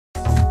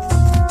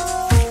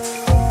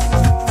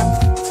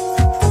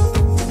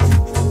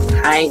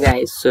Hi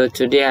guys, so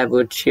today I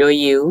would show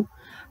you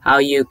how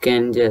you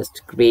can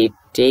just create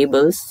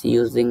tables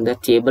using the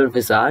table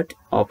wizard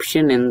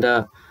option in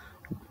the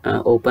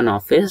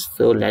OpenOffice.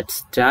 So let's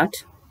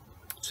start.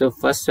 So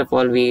first of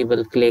all we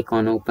will click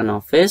on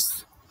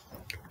OpenOffice.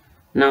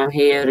 Now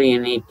here you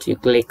need to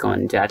click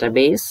on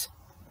database.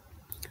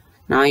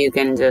 Now you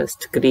can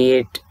just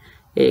create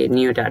a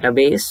new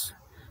database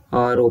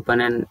or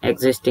open an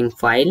existing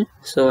file.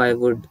 So I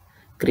would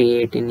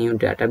create a new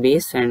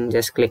database and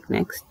just click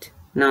next.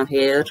 Now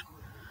here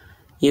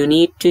you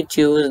need to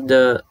choose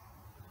the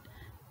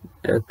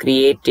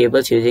create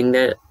tables using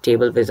the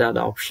table wizard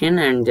option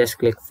and just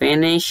click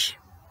finish.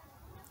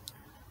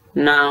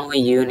 Now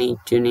you need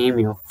to name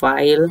your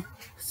file,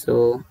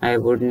 so I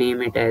would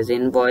name it as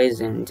invoice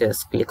and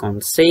just click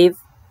on save.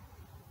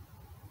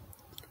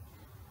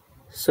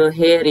 So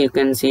here you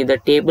can see the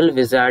table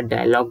wizard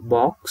dialog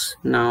box.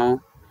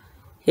 Now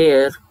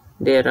here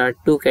there are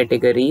two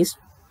categories,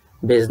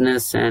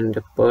 business and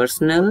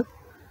personal.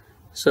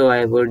 So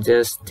I would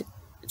just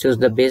choose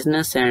the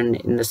business, and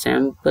in the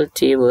sample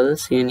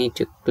tables you need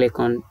to click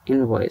on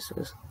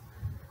invoices.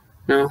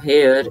 Now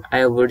here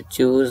I would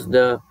choose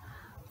the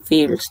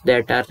fields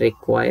that are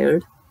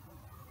required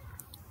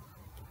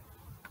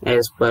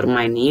as per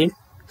my need.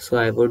 So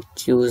I would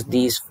choose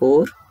these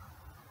four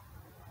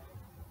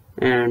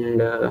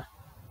and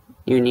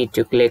you need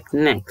to click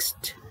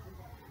next.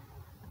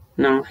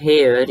 Now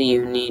here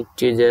you need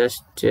to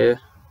just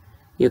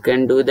you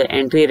can do the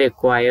entry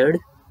required,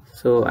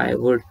 so I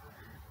would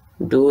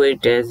do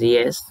it as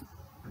yes.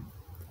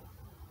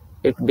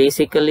 It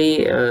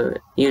basically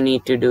you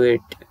need to do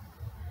it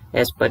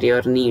as per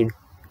your need,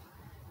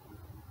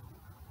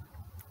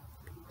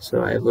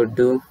 so I would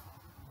do,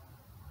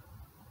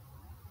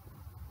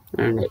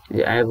 and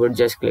I would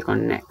just click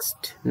on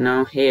next.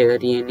 Now here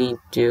you need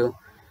to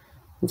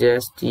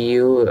just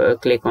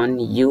click on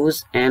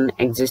use an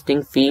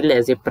existing field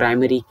as a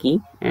primary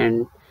key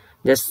and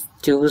just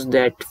choose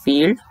that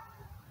field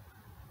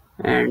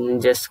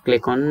and just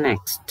click on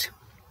next.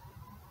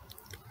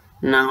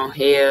 Now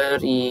here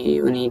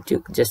you need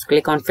to just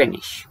click on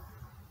finish.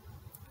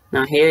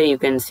 Now here you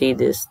can see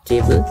this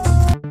table.